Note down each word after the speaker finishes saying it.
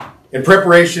In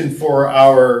preparation for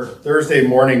our Thursday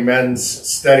morning men's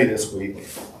study this week,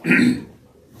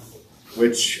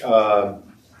 which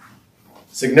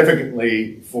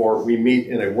significantly we meet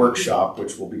in a workshop,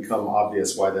 which will become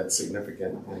obvious why that's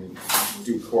significant in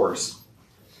due course.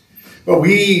 But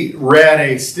we read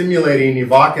a stimulating,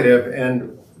 evocative,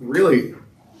 and really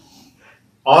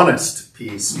honest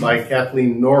piece by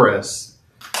Kathleen Norris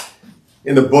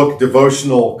in the book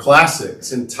Devotional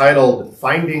Classics, entitled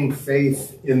Finding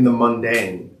Faith in the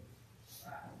Mundane.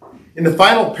 In the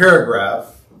final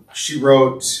paragraph, she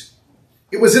wrote,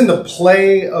 "It was in the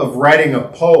play of writing a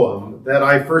poem that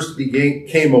I first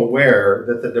became aware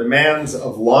that the demands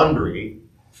of laundry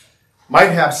might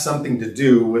have something to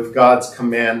do with God's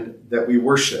command that we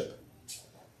worship,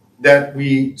 that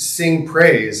we sing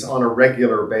praise on a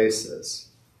regular basis.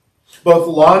 Both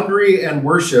laundry and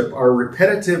worship are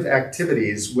repetitive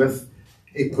activities with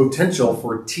a potential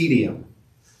for tedium.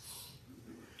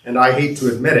 And I hate to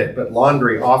admit it, but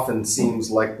laundry often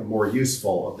seems like the more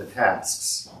useful of the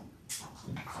tasks.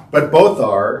 But both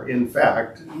are, in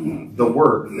fact, the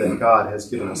work that God has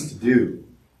given us to do."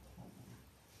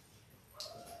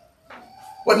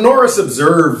 What Norris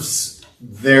observes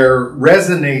there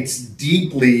resonates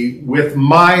deeply with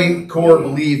my core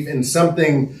belief in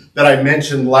something that I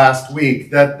mentioned last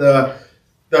week, that the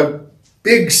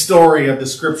big story of the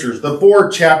scriptures, the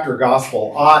 4-chapter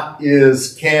gospel, ought,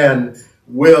 is, can,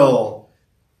 will,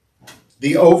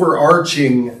 the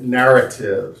overarching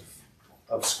narrative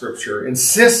of scripture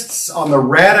insists on the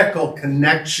radical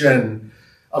connection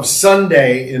of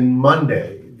Sunday and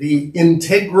Monday, the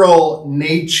integral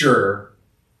nature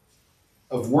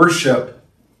of worship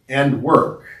and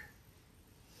work.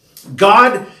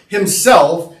 God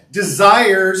himself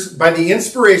desires, by the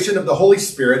inspiration of the Holy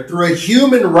Spirit, through a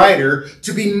human writer,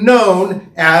 to be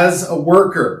known as a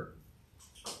worker.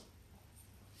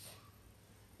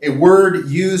 A word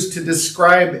used to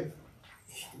describe,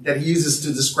 that he uses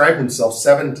to describe himself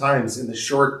 7 times in the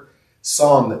short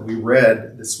psalm that we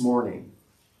read this morning.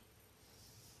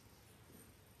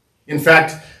 In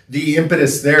fact, the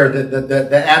impetus there,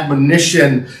 the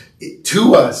admonition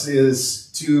to us is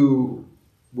to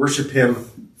worship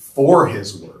him for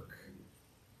his work.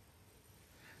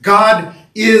 God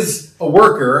is a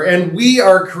worker, and we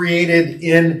are created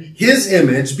in his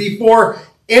image before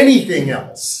anything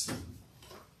else.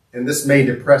 And this may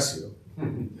depress you.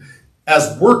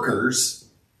 As workers,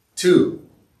 too.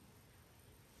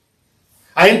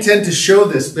 I intend to show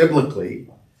this biblically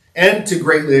and to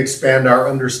greatly expand our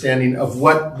understanding of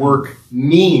what work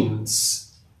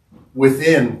means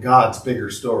within God's bigger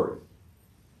story.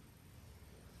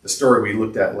 The story we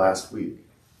looked at last week.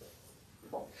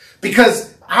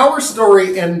 Because our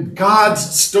story and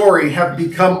God's story have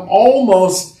become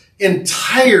almost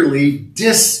entirely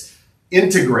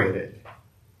disintegrated.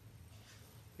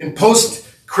 In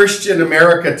post-Christian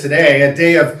America today, a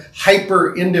day of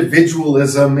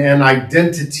hyper-individualism and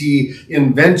identity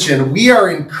invention, we are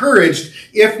encouraged,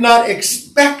 if not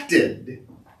expected,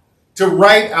 to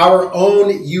write our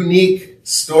own unique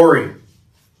story,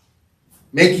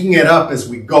 making it up as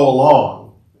we go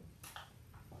along.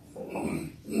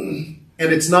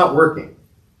 And it's not working.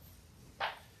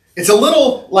 It's a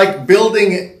little like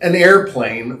building an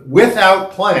airplane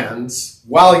without plans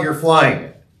while you're flying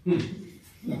it.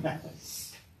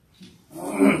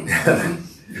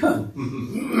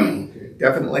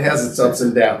 Definitely has its ups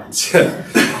and downs. See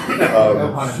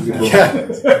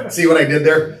what I did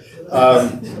there?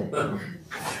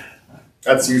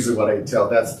 That's usually what I tell.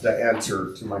 That's the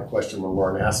answer to my question when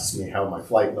Lauren asks me how my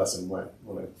flight lesson went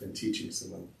when I've been teaching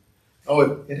someone.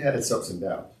 Oh, it had its ups and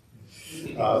downs.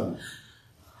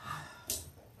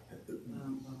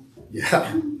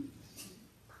 Yeah.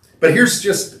 But here's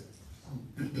just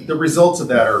the results of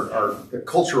that are the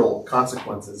cultural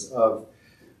consequences of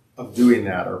doing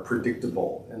that are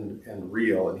predictable and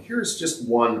real. And here's just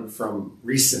one from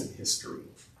recent history.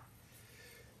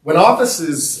 When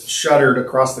offices shuttered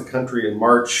across the country in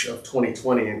March of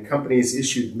 2020 and companies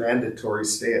issued mandatory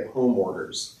stay-at-home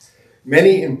orders,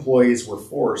 many employees were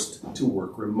forced to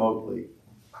work remotely.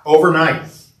 Overnight,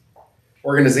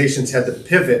 organizations had to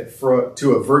pivot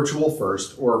to a virtual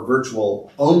first or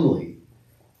virtual only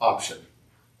option.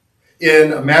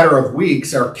 In a matter of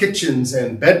weeks, our kitchens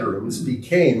and bedrooms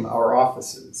became our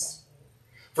offices.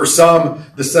 For some,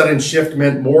 the sudden shift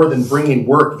meant more than bringing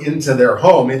work into their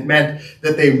home. It meant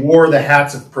that they wore the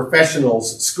hats of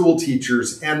professionals, school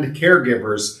teachers, and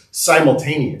caregivers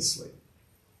simultaneously.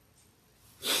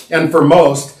 And for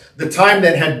most, the time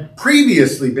that had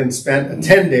previously been spent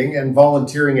attending and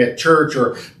volunteering at church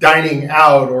or dining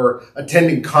out or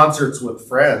attending concerts with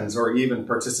friends or even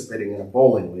participating in a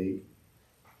bowling league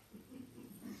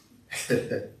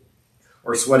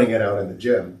or sweating it out in the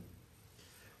gym,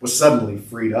 was suddenly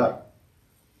freed up.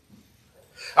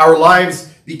 Our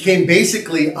lives became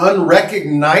basically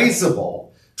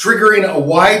unrecognizable, triggering a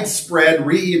widespread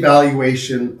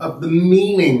reevaluation of the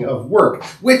meaning of work,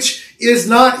 which is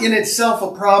not in itself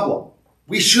a problem.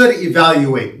 We should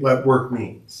evaluate what work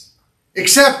means,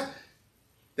 except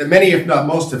that many, if not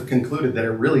most, have concluded that it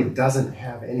really doesn't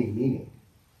have any meaning.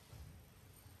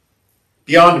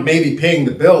 Beyond maybe paying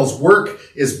the bills, work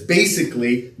is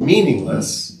basically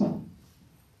meaningless,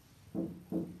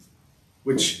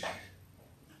 which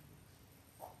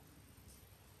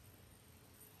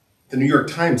the New York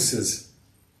Times says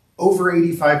over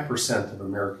 85% of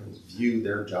Americans view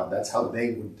their job, that's how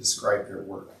they would describe their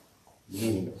work,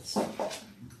 meaningless.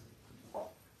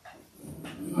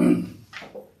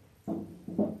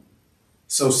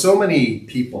 So many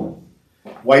people,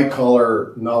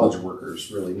 white-collar knowledge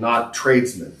workers, really, not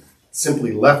tradesmen,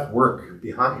 simply left work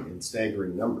behind in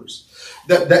staggering numbers.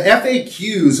 The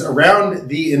FAQs around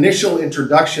the initial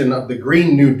introduction of the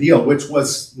Green New Deal, which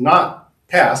was not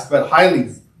passed but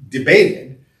highly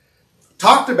debated,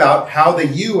 talked about how the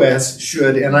U.S.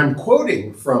 should, and I'm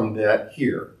quoting from that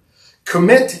here,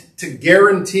 commit to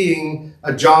guaranteeing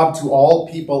a job to all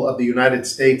people of the United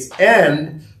States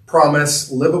and promise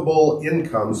livable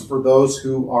incomes for those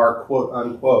who are, quote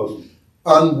unquote,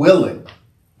 unwilling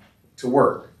to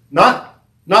work. Not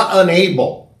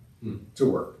unable to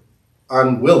work,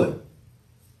 unwilling.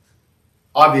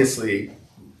 Obviously,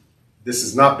 this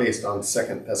is not based on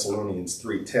 2 Thessalonians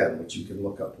 3:10, which you can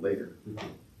look up later.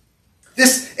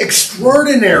 This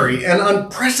extraordinary and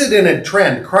unprecedented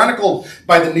trend, chronicled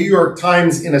by the New York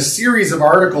Times in a series of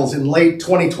articles in late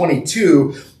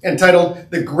 2022, entitled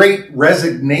The Great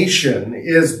Resignation,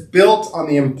 is built on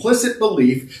the implicit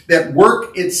belief that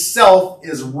work itself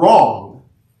is wrong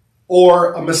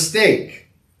or a mistake,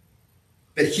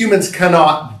 that humans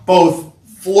cannot both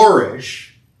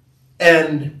flourish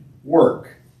and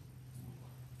work.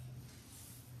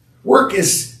 Work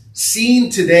is seen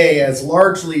today as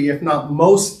largely, if not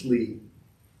mostly,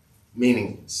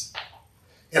 meaningless.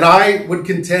 And I would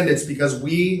contend it's because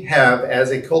we have, as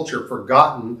a culture,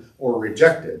 forgotten or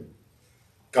rejected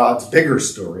God's bigger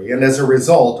story, and as a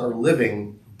result are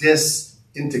living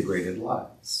disintegrated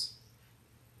lives.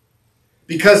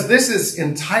 Because this is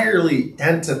entirely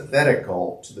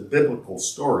antithetical to the biblical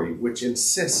story, which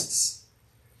insists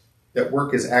that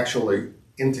work is actually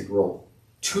integral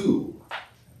to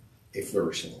a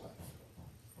flourishing life.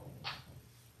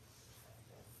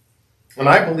 And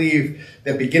I believe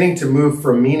that beginning to move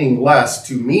from meaningless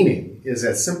to meaning is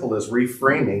as simple as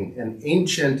reframing an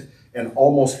ancient and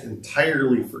almost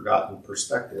entirely forgotten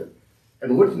perspective.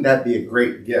 And wouldn't that be a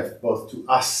great gift both to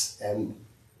us and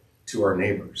to our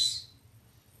neighbors?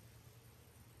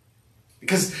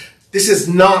 Because this is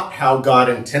not how God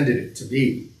intended it to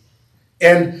be.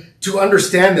 And to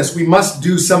understand this, we must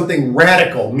do something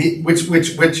radical, which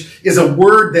is a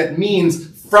word that means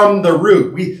from the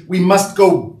root. We must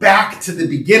go back to the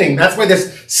beginning. That's why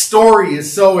this story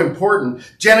is so important.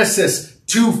 Genesis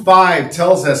 2:5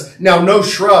 tells us, "Now no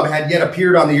shrub had yet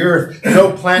appeared on the earth,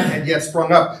 no plant had yet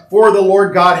sprung up, for the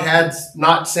Lord God had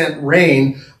not sent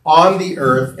rain on the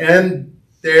earth, and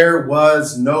there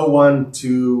was no one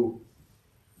to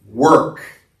work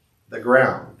the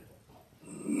ground."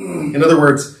 In other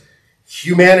words,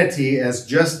 humanity is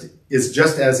just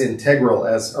as integral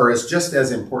as, or is just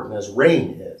as important as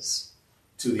rain is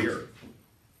to the earth.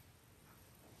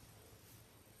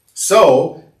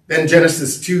 So then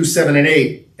Genesis 2:7 and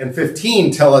 8 and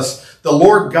 15 tell us, "The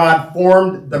Lord God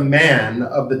formed the man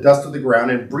of the dust of the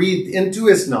ground and breathed into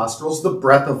his nostrils the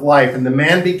breath of life, and the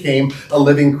man became a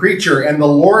living creature. And the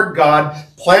Lord God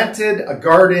planted a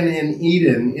garden in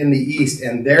Eden in the east,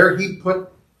 and there he put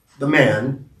the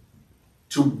man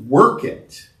to work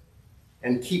it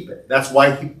and keep it." That's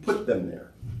why he put them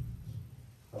there.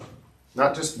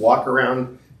 Not just walk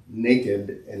around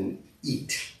naked and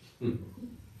eat.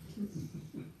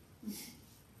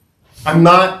 I'm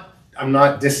not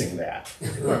dissing that.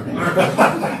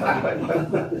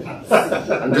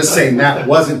 I'm just saying that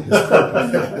wasn't his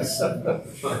purpose.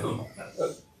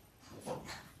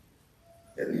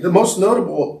 The most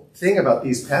notable thing about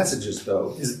these passages,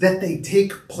 though, is that they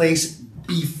take place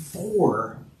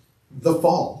before the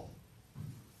fall.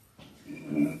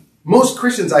 Most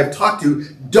Christians I've talked to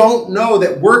don't know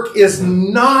that work is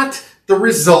not the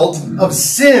result of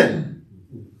sin.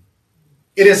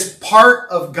 It is part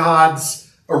of God's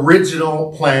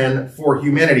original plan for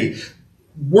humanity.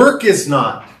 Work is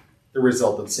not the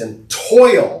result of sin.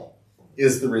 Toil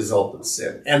is the result of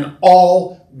sin. And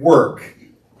all work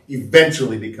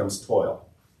eventually becomes toil,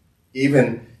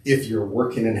 even if you're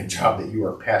working in a job that you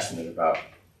are passionate about,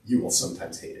 you will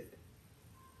sometimes hate it.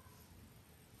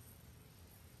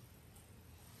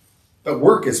 But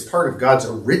work is part of God's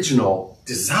original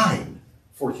design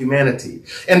for humanity.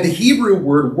 And the Hebrew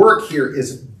word work here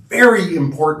is very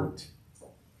important.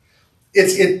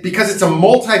 Because it's a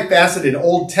multifaceted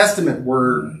Old Testament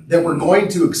word that we're going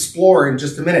to explore in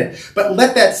just a minute. But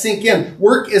let that sink in.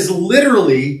 Work is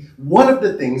literally one of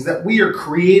the things that we are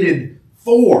created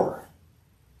for.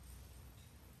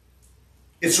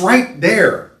 It's right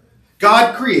there.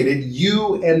 God created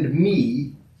you and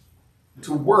me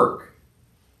to work.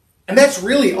 And that's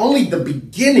really only the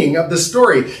beginning of the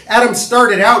story. Adam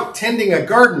started out tending a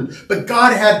garden, but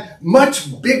God had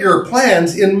much bigger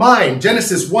plans in mind.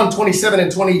 Genesis 1:27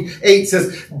 and 28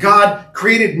 says, God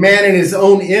created man in his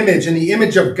own image. In the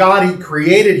image of God, he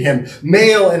created him.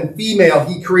 Male and female,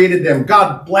 he created them.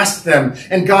 God blessed them,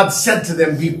 and God said to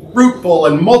them, be fruitful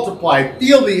and multiply,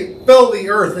 fill the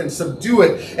earth and subdue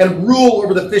it, and rule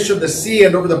over the fish of the sea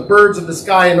and over the birds of the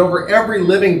sky and over every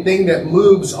living thing that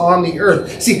moves on the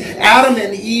earth. See, Adam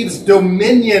and Eve's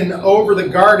dominion over the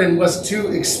garden was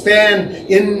to expand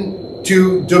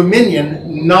into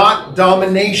dominion, not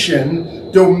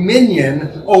domination,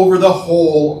 dominion over the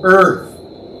whole earth.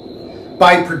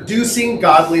 By producing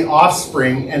godly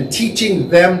offspring and teaching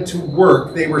them to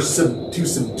work, they were to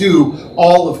subdue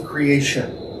all of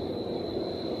creation.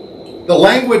 The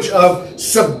language of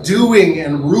subduing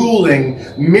and ruling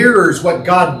mirrors what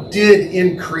God did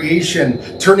in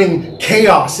creation, turning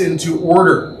chaos into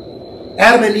order.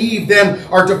 Adam and Eve then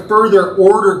are to further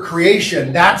order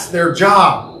creation. That's their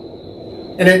job.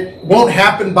 And it won't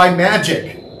happen by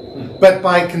magic, but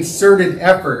by concerted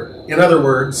effort. In other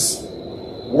words,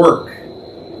 work.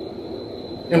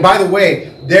 And by the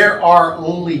way, there are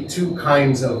only two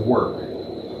kinds of work.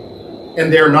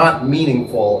 And they're not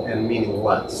meaningful and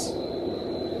meaningless.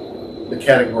 The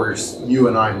categories you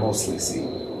and I mostly see.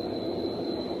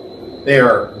 They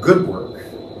are good work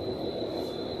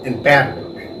and bad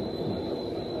work.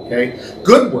 Okay?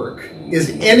 Good work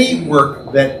is any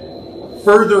work that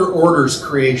further orders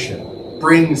creation,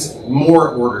 brings more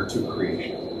order to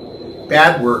creation.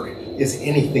 Bad work is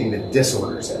anything that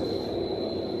disorders it.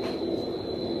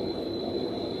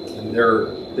 And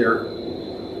there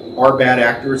are bad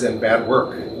actors and bad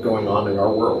work going on in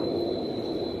our world.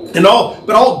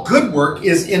 But all good work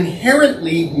is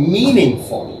inherently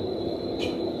meaningful.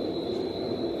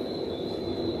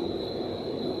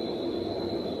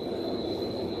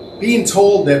 Being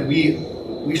told that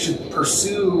we should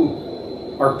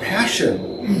pursue our passion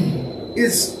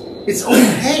it's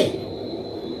okay.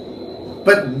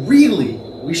 But really,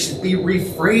 we should be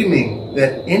reframing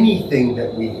that anything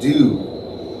that we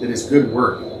do that is good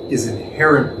work is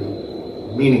inherently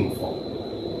meaningful.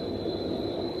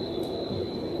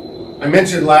 I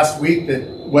mentioned last week that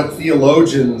what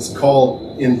theologians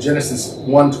call in Genesis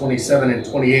 1:27 and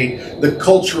 28 the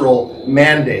cultural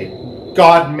mandate.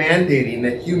 God mandating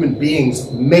that human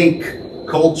beings make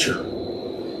culture.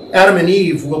 Adam and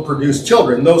Eve will produce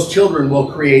children. Those children will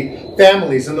create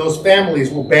families, and those families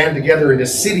will band together into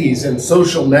cities and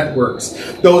social networks.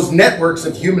 Those networks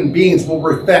of human beings will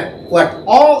reflect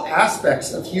all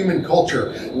aspects of human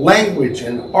culture, language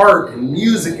and art and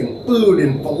music and food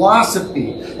and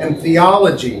philosophy and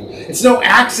theology. It's no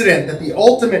accident that the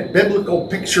ultimate biblical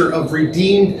picture of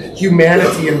redeemed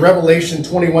humanity in Revelation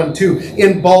 21:2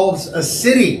 involves a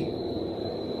city.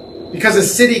 Because a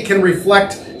city can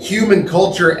reflect human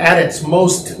culture at its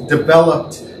most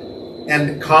developed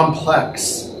and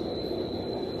complex.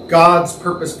 God's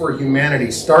purpose for humanity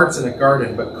starts in a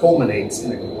garden but culminates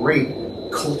in a great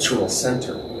cultural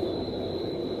center.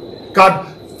 God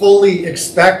fully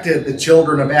expected the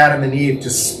children of Adam and Eve to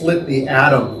split the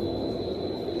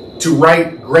atom, to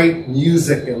write great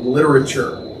music and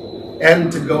literature,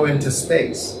 and to go into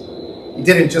space. He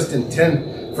didn't just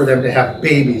intend for them to have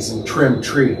babies and trim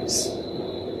trees.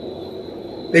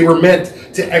 They were meant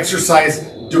to exercise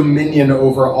dominion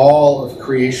over all of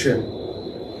creation,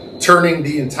 turning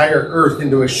the entire earth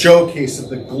into a showcase of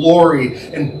the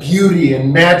glory and beauty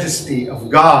and majesty of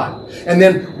God, and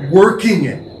then working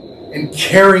it and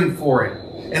caring for it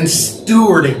and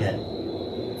stewarding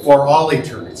it for all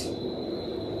eternity.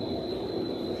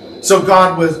 So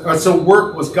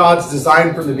work was God's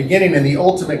design from the beginning, and the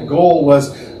ultimate goal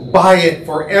was by it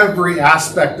for every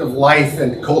aspect of life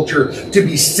and culture to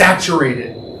be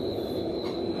saturated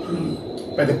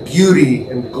by the beauty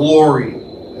and glory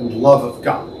and love of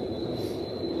God.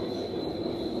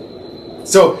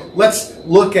 So let's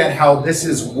look at how this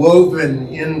is woven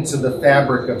into the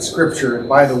fabric of Scripture. And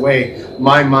by the way,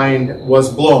 my mind was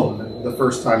blown the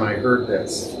first time I heard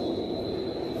this.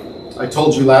 I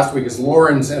told you last week, as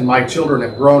Lauren's and my children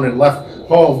have grown and left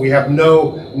home, we have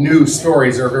no new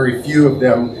stories, or very few of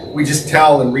them. We just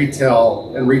tell and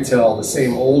retell the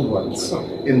same old ones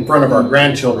in front of our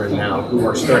grandchildren now, who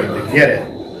are starting to get it.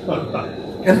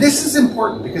 And this is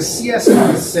important because C.S.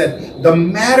 Lewis said the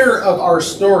matter of our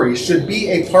story should be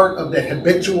a part of the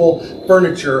habitual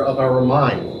furniture of our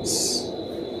minds.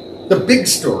 The big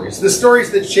stories, the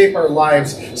stories that shape our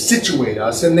lives, situate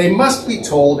us, and they must be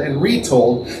told and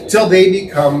retold till they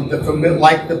become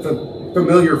like the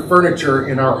familiar furniture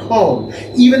in our home.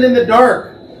 Even in the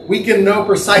dark, we can know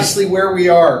precisely where we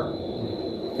are.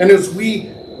 And as we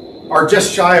are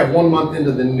just shy of 1 month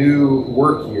into the new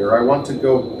work year, I want to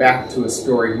go back to a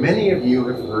story many of you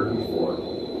have heard before.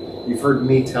 You've heard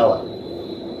me tell it.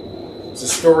 It's a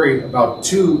story about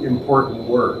two important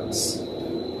words.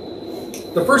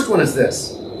 The first one is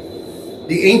this.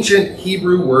 The ancient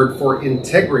Hebrew word for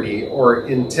integrity or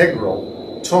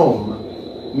integral, tom,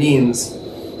 means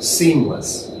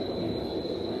seamless.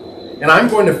 And I'm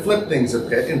going to flip things a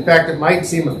bit. In fact, it might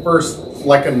seem at first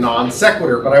like a non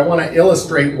sequitur, but I want to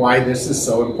illustrate why this is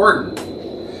so important.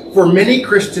 For many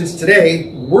Christians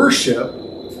today, worship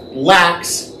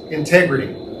lacks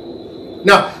integrity.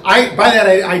 Now, by that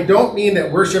I don't mean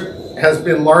that worship has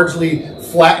been largely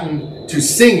flattened to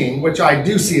singing, which I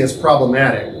do see as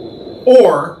problematic,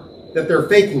 or that they're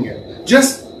faking it.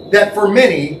 Just that for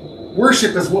many,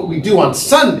 worship is what we do on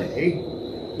Sunday,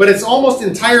 but it's almost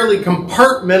entirely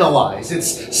compartmentalized.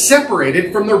 It's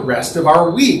separated from the rest of our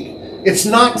week. It's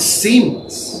not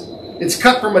seamless. It's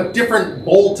cut from a different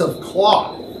bolt of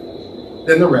cloth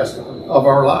than the rest of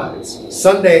our lives.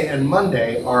 Sunday and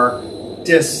Monday are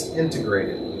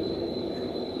disintegrated.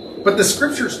 But the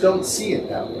scriptures don't see it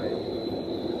that way.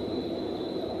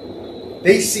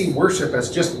 They see worship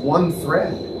as just one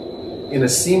thread in a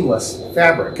seamless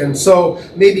fabric. And so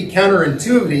maybe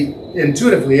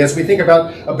counterintuitively, as we think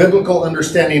about a biblical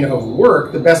understanding of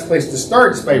work, the best place to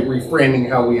start is by reframing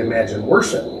how we imagine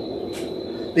worship.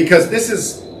 Because this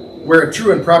is where a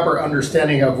true and proper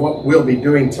understanding of what we'll be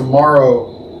doing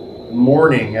tomorrow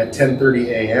morning at 10:30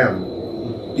 a.m.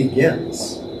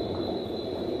 begins.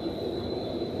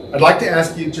 I'd like to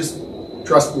ask you, just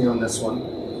trust me on this one.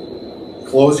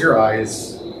 Close your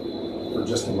eyes for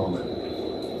just a moment.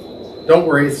 Don't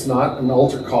worry, it's not an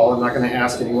altar call. I'm not going to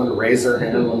ask anyone to raise their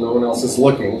hand when no one else is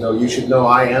looking, though you should know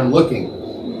I am looking.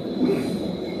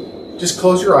 Just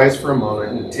close your eyes for a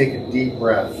moment and take a deep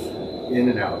breath in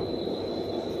and out.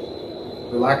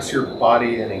 Relax your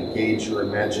body and engage your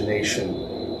imagination.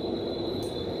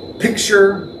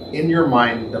 Picture in your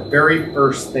mind the very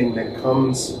first thing that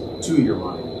comes to your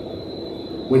mind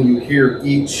when you hear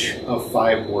each of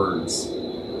 5 words.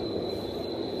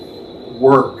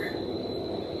 Work.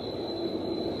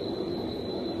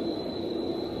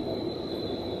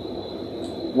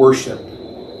 Worship.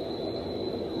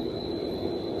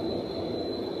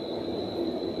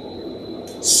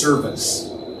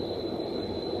 Service.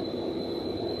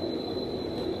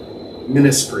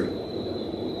 Ministry.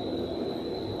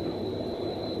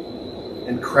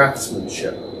 And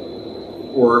craftsmanship,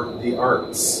 or the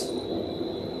arts.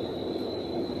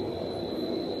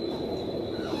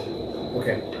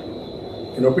 Okay,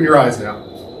 you can open your eyes now.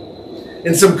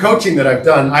 In some coaching that I've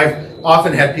done, I've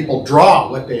often had people draw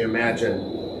what they imagine.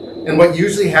 And what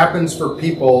usually happens for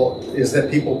people is that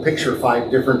people picture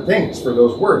 5 different things for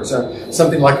those words.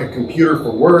 Something like a computer for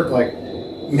work, like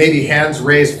maybe hands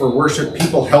raised for worship,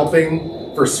 people helping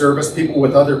for service, people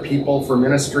with other people for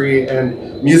ministry,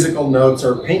 and musical notes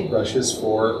or paintbrushes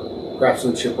for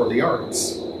craftsmanship or the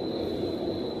arts.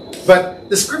 But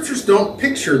the scriptures don't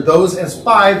picture those as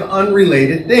 5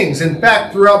 unrelated things. In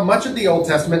fact, throughout much of the Old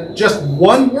Testament, just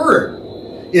one word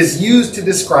is used to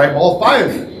describe all 5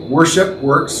 of them: worship,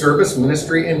 work, service,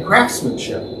 ministry, and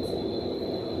craftsmanship.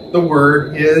 The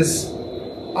word is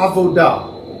avodah.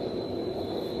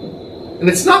 And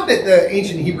it's not that the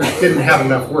ancient Hebrews didn't have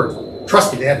enough words.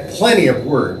 Trust me, they had plenty of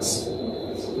words.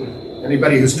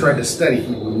 Anybody who's tried to study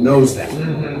Hebrew knows that.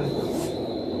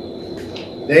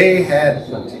 They had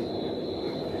plenty.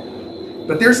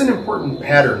 But there's an important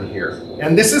pattern here.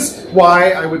 And this is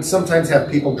why I would sometimes have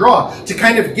people draw, to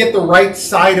kind of get the right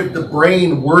side of the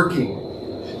brain working.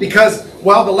 Because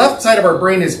while the left side of our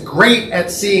brain is great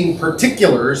at seeing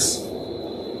particulars,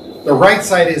 the right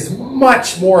side is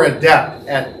much more adept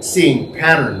at seeing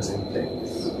patterns in things.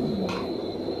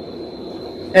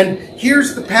 And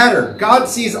here's the pattern. God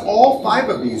sees all 5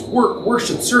 of these, work,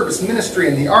 worship, service, ministry,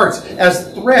 and the arts, as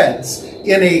threads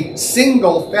in a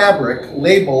single fabric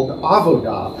labeled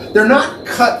avodah. They're not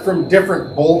cut from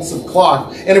different bolts of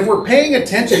cloth. And if we're paying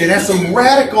attention, it has some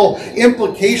radical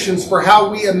implications for how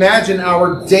we imagine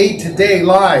our day-to-day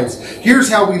lives. Here's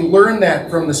how we learn that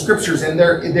from the scriptures, and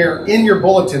they're in your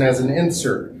bulletin as an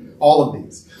insert, all of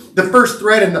these. The first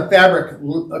thread in the fabric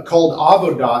called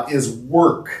avodah is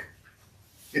work.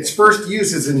 Its first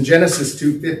use is in Genesis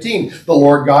 2:15. The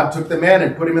Lord God took the man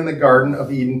and put him in the Garden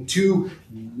of Eden to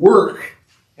work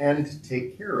and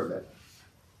take care of it.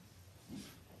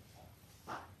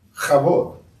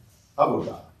 Chavod,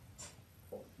 avodah,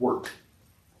 work.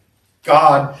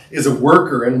 God is a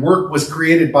worker, and work was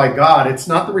created by God. It's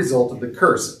not the result of the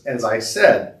curse, as I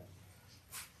said.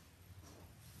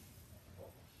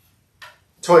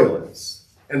 Toil is.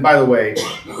 And by the way,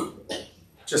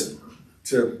 just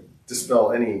to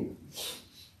dispel any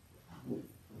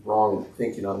wrong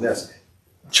thinking on this,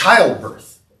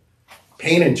 childbirth,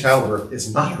 pain in childbirth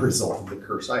is not a result of the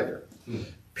curse either.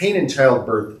 Pain in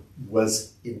childbirth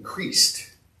was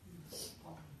increased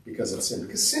because of sin,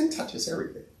 because sin touches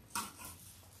everything.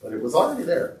 But it was already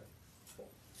there.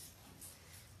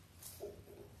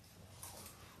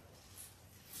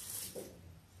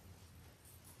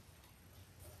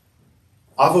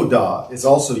 Avodah is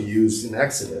also used in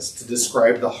Exodus to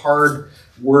describe the hard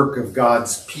work of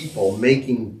God's people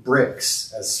making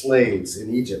bricks as slaves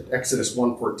in Egypt. Exodus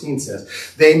 1:14 says,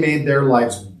 they made their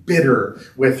lives bitter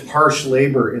with harsh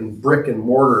labor in brick and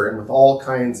mortar and with all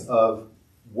kinds of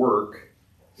work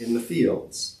in the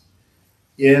fields.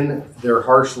 In their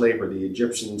harsh labor, the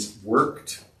Egyptians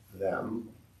worked them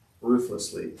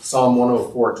ruthlessly. Psalm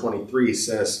 104:23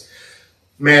 says,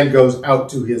 man goes out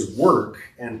to his work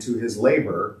and to his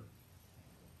labor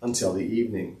until the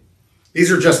evening.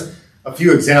 These are just a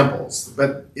few examples,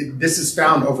 but this is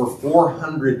found over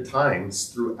 400 times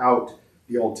throughout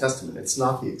the Old Testament. It's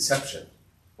not the exception.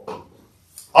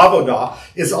 Avodah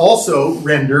is also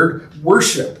rendered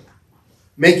worship,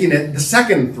 making it the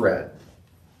second thread.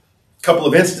 A couple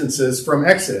of instances from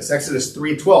Exodus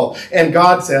 3:12. And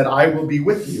God said, I will be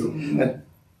with you,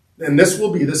 and this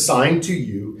will be the sign to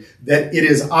you that it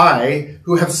is I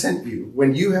who have sent you.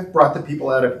 When you have brought the people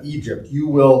out of Egypt, you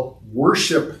will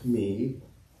worship me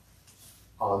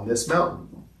on this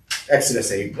mountain.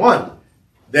 Exodus 8:1.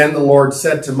 Then the Lord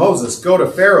said to Moses, go to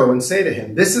Pharaoh and say to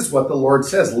him, this is what the Lord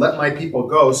says, let my people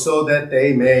go so that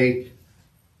they may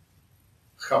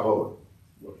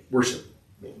worship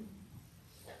me.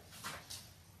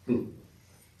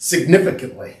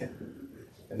 Significantly,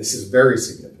 and this is very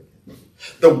significant,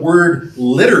 the word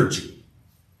liturgy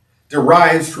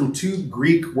derives from two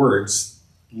Greek words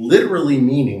literally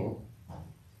meaning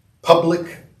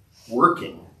public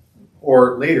working,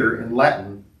 or later in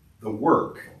Latin, the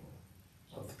work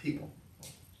of the people.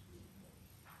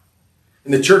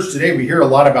 In the church today, we hear a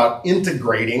lot about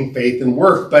integrating faith and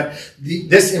work, but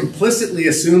this implicitly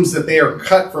assumes that they are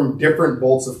cut from different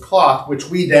bolts of cloth, which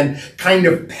we then kind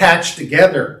of patch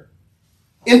together.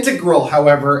 Integral,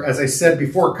 however, as I said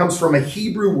before, comes from a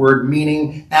Hebrew word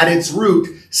meaning, at its root,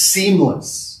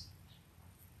 seamless.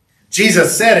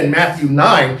 Jesus said in Matthew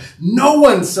 9, no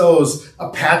one sews a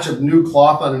patch of new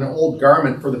cloth on an old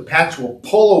garment, for the patch will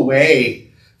pull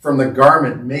away from the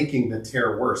garment, making the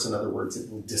tear worse. In other words,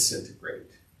 it will disintegrate.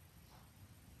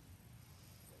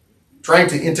 Trying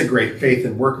to integrate faith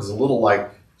and work is a little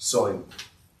like sewing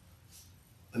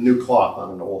a new cloth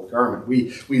on an old garment.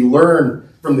 We learn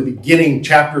from the beginning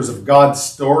chapters of God's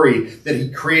story that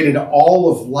he created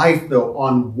all of life, though,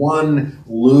 on one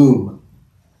loom.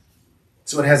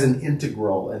 So it has an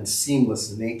integral and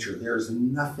seamless nature. There's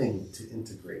nothing to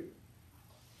integrate.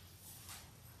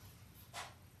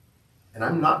 And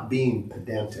I'm not being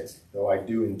pedantic, though I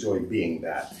do enjoy being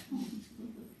that.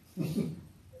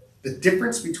 The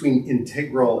difference between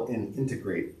integral and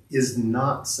integrate is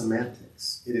not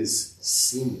semantics. It is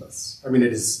seamless. It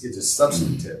is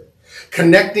substantive.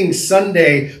 Connecting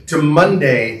Sunday to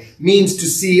Monday means to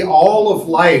see all of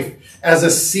life as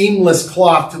a seamless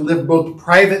cloth, to live both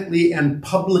privately and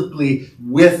publicly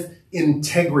with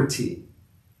integrity.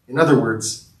 In other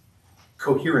words,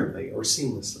 coherently or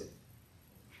seamlessly.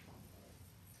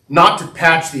 Not to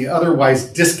patch the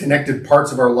otherwise disconnected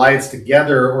parts of our lives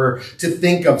together, or to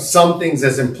think of some things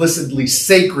as implicitly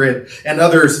sacred and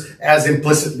others as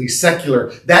implicitly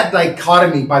secular. That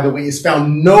dichotomy, by the way, is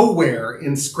found nowhere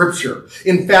in Scripture.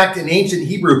 In fact, in ancient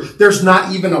Hebrew, there's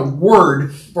not even a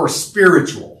word for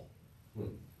spiritual.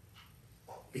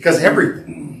 Because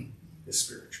everything is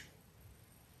spiritual.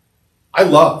 I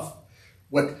love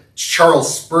what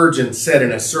Charles Spurgeon said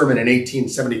in a sermon in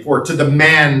 1874, "To the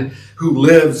man who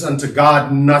lives unto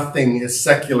God, nothing is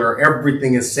secular,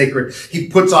 everything is sacred. He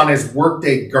puts on his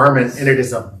workday garment, and it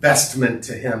is a vestment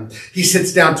to him. He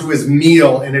sits down to his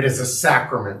meal, and it is a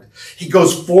sacrament. He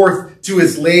goes forth to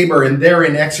his labor, and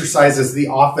therein exercises the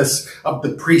office of the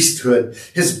priesthood.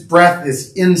 His breath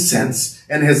is incense,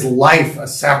 and his life a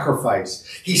sacrifice.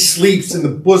 He sleeps in the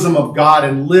bosom of God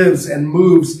and lives and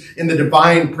moves in the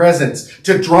divine presence.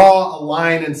 To draw a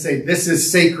line and say this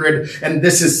is sacred and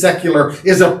this is secular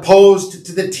is opposed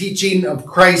to the teaching of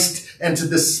Christ and to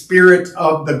the spirit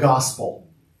of the gospel."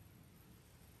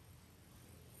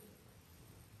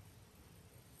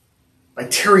 By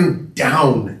tearing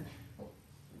down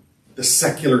the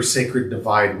secular sacred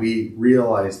divide, we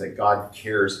realize that God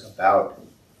cares about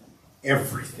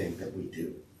everything that we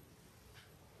do.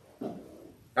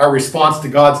 Our response to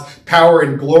God's power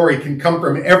and glory can come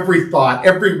from every thought,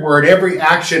 every word, every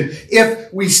action,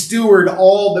 if we steward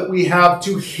all that we have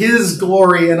to His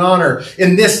glory and honor.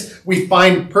 In this, we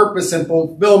find purpose and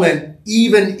fulfillment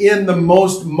even in the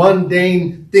most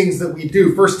mundane things that we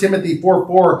do. 1 Timothy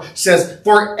 4:4 says,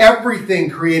 "For everything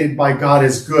created by God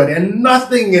is good, and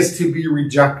nothing is to be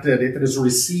rejected if it is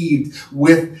received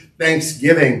with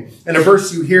thanksgiving." And a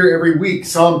verse you hear every week,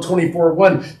 Psalm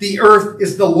 24:1, "The earth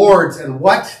is the Lord's," and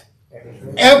what?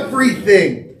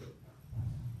 Everything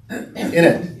in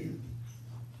it.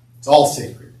 It's all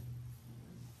sacred.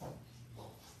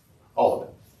 All of it.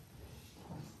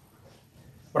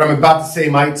 What I'm about to say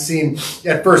might seem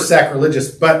at first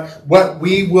sacrilegious, but what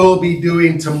we will be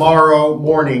doing tomorrow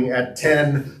morning at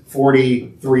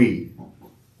 10:43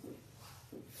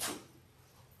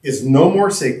 is no more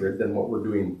sacred than what we're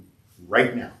doing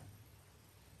right now.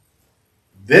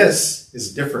 This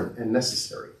is different and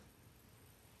necessary.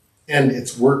 And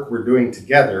it's work we're doing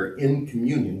together in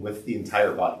communion with the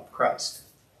entire body of Christ.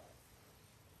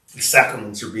 The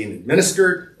sacraments are being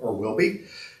administered, or will be.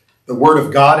 The Word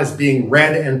of God is being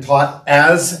read and taught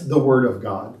as the Word of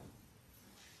God.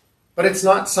 But it's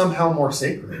not somehow more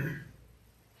sacred.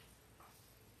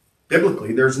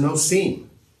 Biblically, there's no seam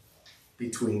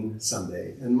between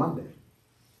Sunday and Monday.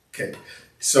 Okay,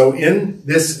 so in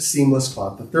this seamless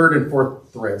cloth, the third and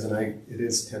fourth threads, and it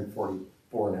is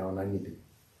 10:44 now, and I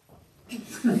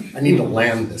need to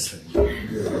land this thing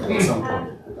at some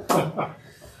point.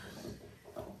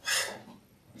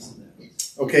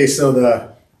 Okay,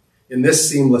 so in this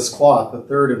seamless cloth, the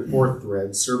third and fourth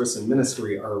threads, service and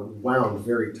ministry, are wound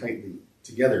very tightly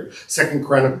together. 2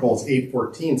 Chronicles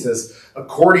 8:14 says,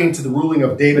 "According to the ruling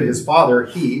of David his father,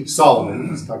 he," Solomon,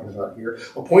 he's talking about here,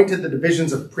 "appointed the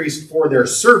divisions of priests for their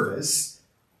service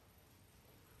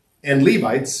and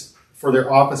Levites for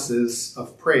their offices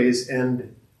of praise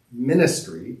and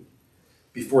ministry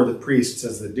before the priests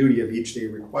as the duty of each day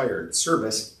required."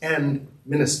 Service and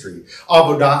ministry.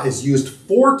 Avodah is used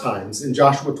 4 times in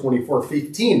Joshua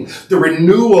 24:15. The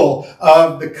renewal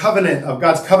of the covenant, of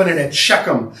God's covenant at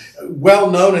Shechem, well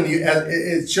known, and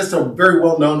it's just a very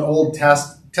well-known Old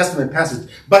Testament passage.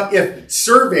 But if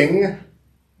serving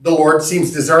the Lord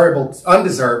seems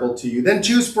undesirable to you, then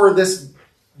choose for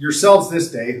yourselves this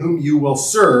day whom you will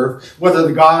serve, whether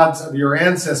the gods of your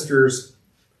ancestors,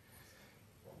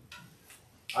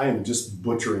 I am just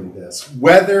butchering this,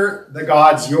 whether the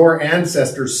gods your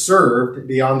ancestors served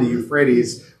beyond the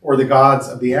Euphrates or the gods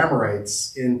of the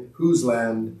Amorites in whose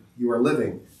land you are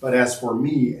living. But as for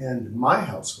me and my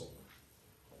household,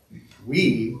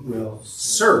 we will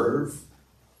serve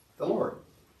the Lord.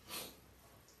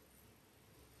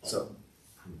 So,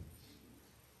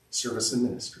 service and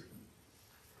ministry.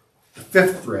 The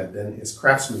fifth thread, then, is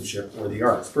craftsmanship or the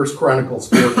arts. 1 Chronicles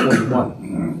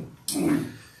 4:21.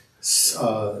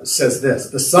 Says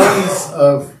this, "The sons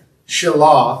of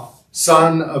Shelah,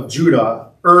 son of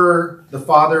Judah, the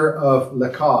father of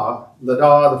Lekah,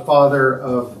 Ledah, the father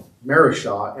of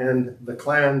Marishah, and the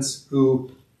clans who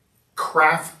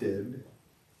crafted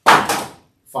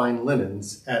fine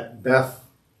linens at Beth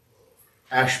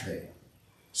Ashbeh."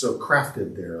 So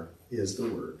crafted there is the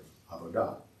word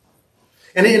avodah.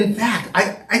 And in fact,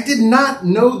 I did not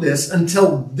know this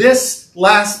until this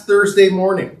last Thursday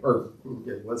morning, or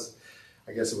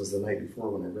I guess it was the night before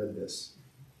when I read this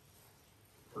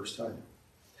first time.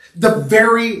 The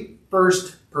very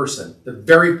first person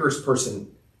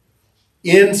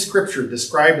in Scripture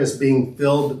described as being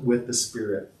filled with the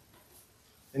Spirit.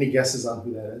 Any guesses on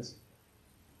who that is?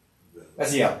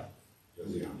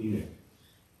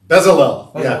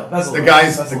 Bezalel. Yeah,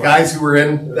 the guys who were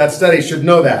in that study should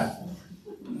know that.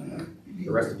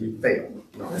 The rest of you fail.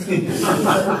 No.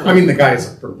 I mean the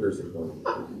guys from Thursday morning.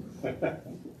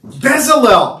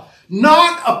 Bezalel,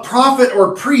 not a prophet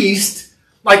or priest,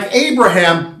 like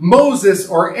Abraham, Moses,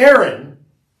 or Aaron,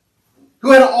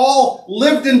 who had all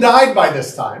lived and died by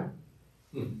this time.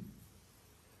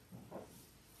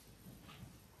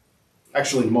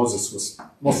 Actually, Moses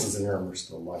and Aaron were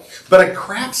still alive. But a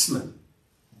craftsman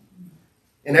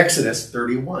in Exodus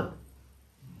 31.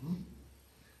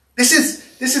 This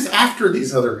is after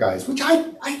these other guys, which I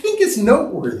think is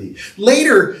noteworthy.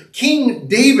 Later, King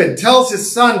David tells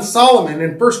his son Solomon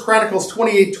in 1 Chronicles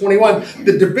 28:21,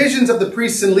 the divisions of the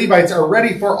priests and Levites are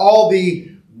ready for all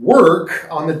the work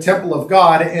on the temple of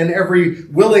God, and every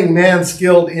willing man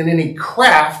skilled in any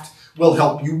craft will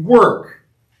help you work.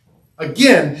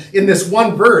 Again, in this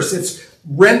one verse, it's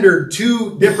rendered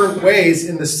two different ways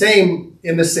in the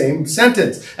same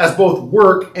sentence, as both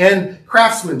work and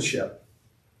craftsmanship.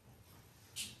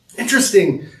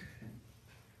 Interesting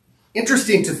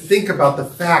to think about the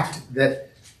fact that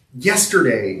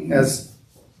yesterday, as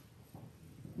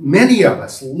many of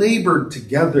us labored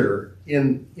together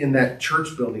in that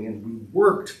church building and we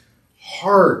worked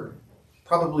hard,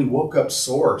 probably woke up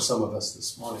sore, some of us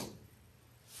this morning.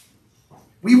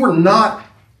 We were not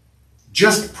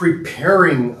just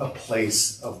preparing a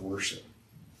place of worship,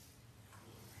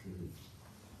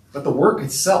 but the work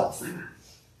itself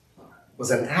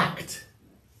was an act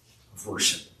of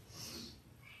worship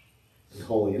and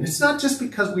holy. And it's not just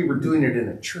because we were doing it in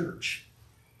a church.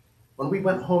 When we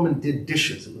went home and did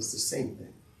dishes, it was the same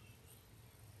thing.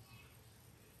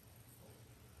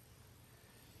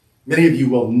 Many of you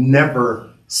will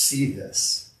never see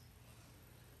this,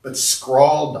 but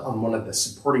scrawled on one of the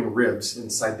supporting ribs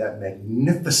inside that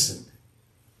magnificent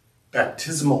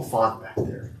baptismal font back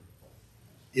there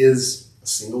is a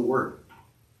single word: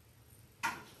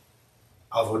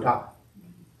 avodah.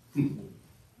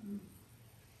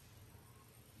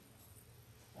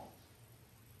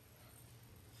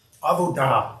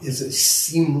 Avodah is a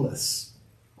seamless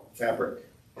fabric,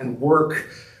 and work,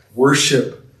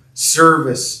 worship,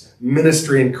 service,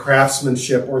 ministry, and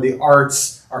craftsmanship, or the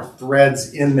arts, are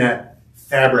threads in that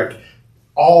fabric.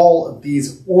 All of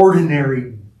these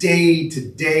ordinary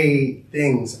day-to-day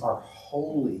things are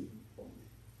holy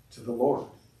to the Lord.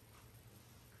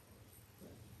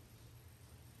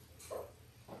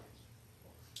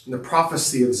 In the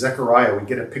prophecy of Zechariah, we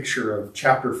get a picture of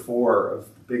chapter 4 of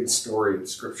the big story of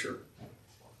Scripture.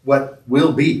 What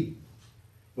will be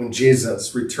when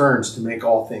Jesus returns to make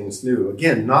all things new.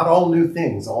 Again, not all new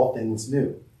things, all things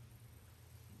new.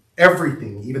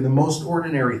 Everything, even the most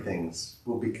ordinary things,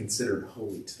 will be considered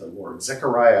holy to the Lord.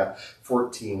 Zechariah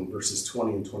 14, verses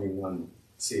 20 and 21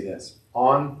 say this: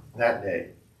 on that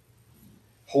day,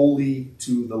 holy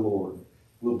to the Lord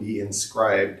will be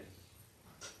inscribed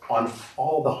on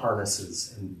all the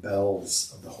harnesses and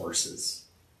bells of the horses,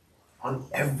 on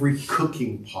every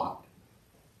cooking pot.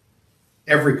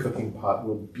 Every cooking pot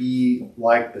will be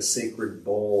like the sacred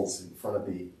bowls in front of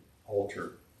the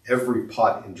altar. Every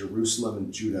pot in Jerusalem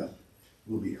and Judah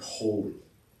will be holy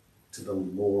to the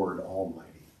Lord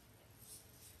Almighty.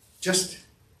 Just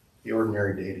the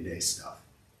ordinary day-to-day stuff.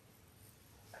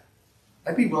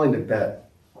 I'd be willing to bet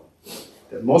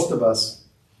that most of us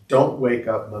don't wake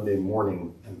up Monday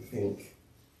morning and think,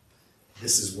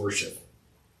 this is worship.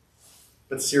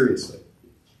 But seriously,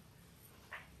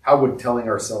 how would telling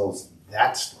ourselves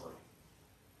that story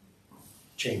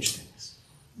change things?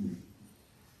 In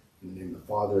the name of the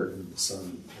Father, and of the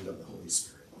Son, and of the Holy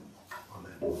Spirit.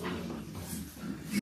 Amen.